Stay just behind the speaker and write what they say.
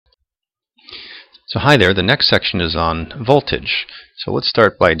So hi there, the next section is on voltage. So let's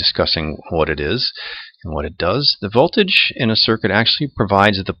start by discussing what it is and what it does. The voltage in a circuit actually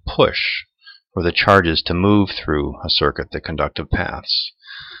provides the push for the charges to move through a circuit, the conductive paths.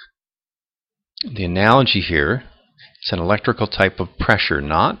 The analogy here is an electrical type of pressure,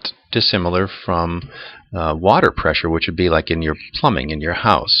 not dissimilar from water pressure, which would be like in your plumbing in your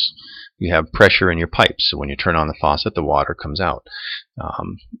house. You have pressure in your pipes, so when you turn on the faucet, the water comes out.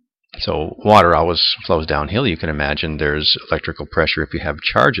 So water always flows downhill. You can imagine there's electrical pressure. If you have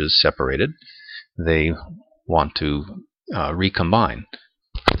charges separated, they want to recombine.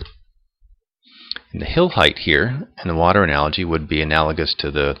 And the hill height here in the water analogy would be analogous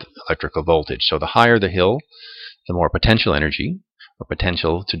to the electrical voltage. So the higher the hill, the more potential energy or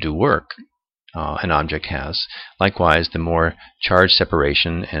potential to do work an object has. Likewise, the more charge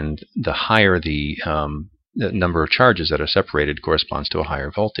separation and the higher the number of charges that are separated corresponds to a higher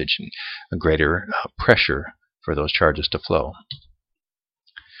voltage and a greater pressure for those charges to flow.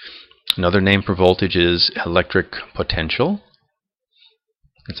 Another name for voltage is electric potential.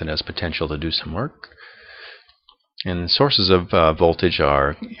 It has potential to do some work. And sources of voltage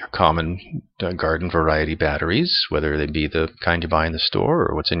are your common garden variety batteries, whether they be the kind you buy in the store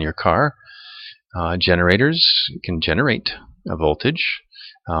or what's in your car. Generators can generate a voltage.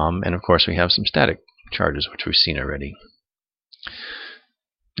 And of course we have some static charges, which we've seen already.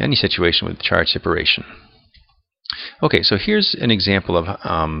 Any situation with charge separation. Okay, so here's an example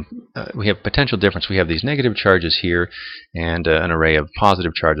of we have potential difference. We have these negative charges here and an array of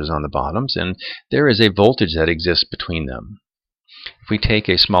positive charges on the bottoms, and there is a voltage that exists between them. If we take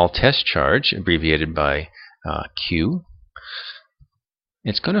a small test charge, abbreviated by Q,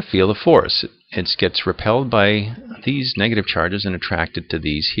 it's going to feel a force. It gets repelled by these negative charges and attracted to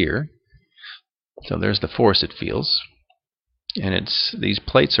these here. So there's the force it feels, and these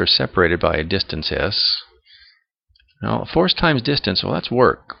plates are separated by a distance s. Now, force times distance, well, that's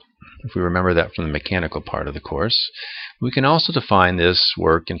work, if we remember that from the mechanical part of the course. We can also define this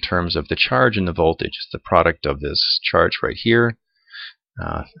work in terms of the charge and the voltage. It's the product of this charge right here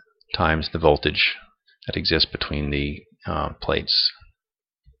times the voltage that exists between the plates.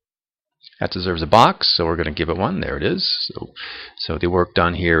 That deserves a box, so we're going to give it one. There it is. So the work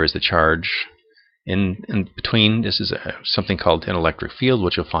done here is the charge. In between, this is something called an electric field,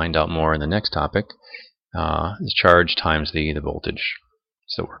 which you'll find out more in the next topic. Is charge times the voltage.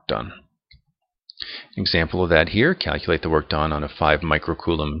 So work done. Example of that here, calculate the work done on a 5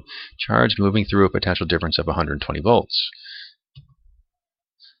 microcoulomb charge moving through a potential difference of 120 volts.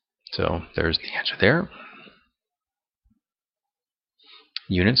 So there's the answer there.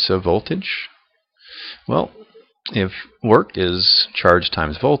 Units of voltage. Well, if work is charge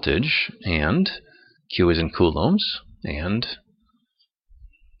times voltage and Q is in coulombs and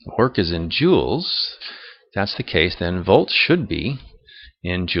work is in joules, if that's the case, then volts should be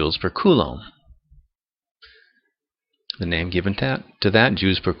in joules per coulomb. The name given to that,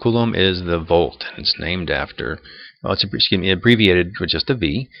 joules per coulomb, is the volt, and it's named after, well, it's abbreviated with just a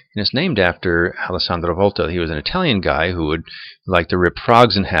V, and it's named after Alessandro Volta. He was an Italian guy who would like to rip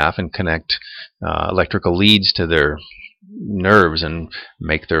frogs in half and connect electrical leads to their nerves and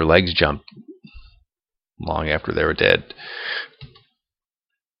make their legs jump long after they were dead.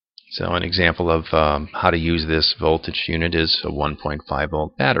 So an example of how to use this voltage unit is a 1.5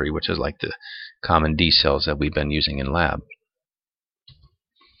 volt battery, which is like the common D cells that we've been using in lab.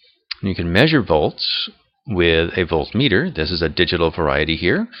 And you can measure volts with a voltmeter. This is a digital variety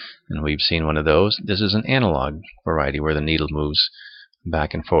here, and we've seen one of those. This is an analog variety where the needle moves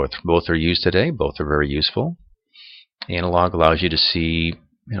back and forth. Both are used today. Both are very useful. Analog allows you to see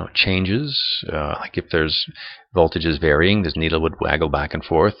changes, like if there's voltages varying, this needle would waggle back and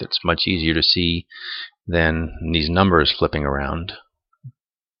forth. It's much easier to see than these numbers flipping around.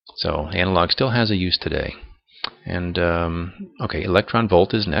 So analog still has a use today. And okay, electron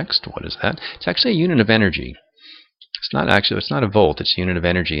volt is next. What is that? It's actually a unit of energy. It's not a volt, it's a unit of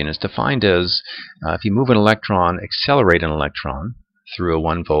energy, and it's defined as if you move an electron, accelerate an electron through a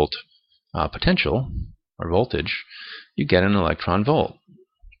 1 volt potential or voltage, you get an electron volt.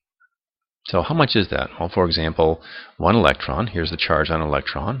 So how much is that? Well, for example, 1 electron, here's the charge on an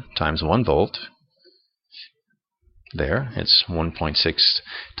electron, times 1 volt. There, it's 1.6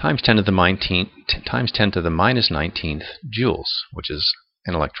 times 10 to the minus 19th joules, which is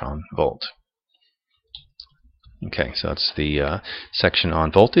an electron volt. Okay, so that's the section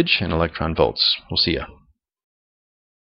on voltage and electron volts. We'll see you.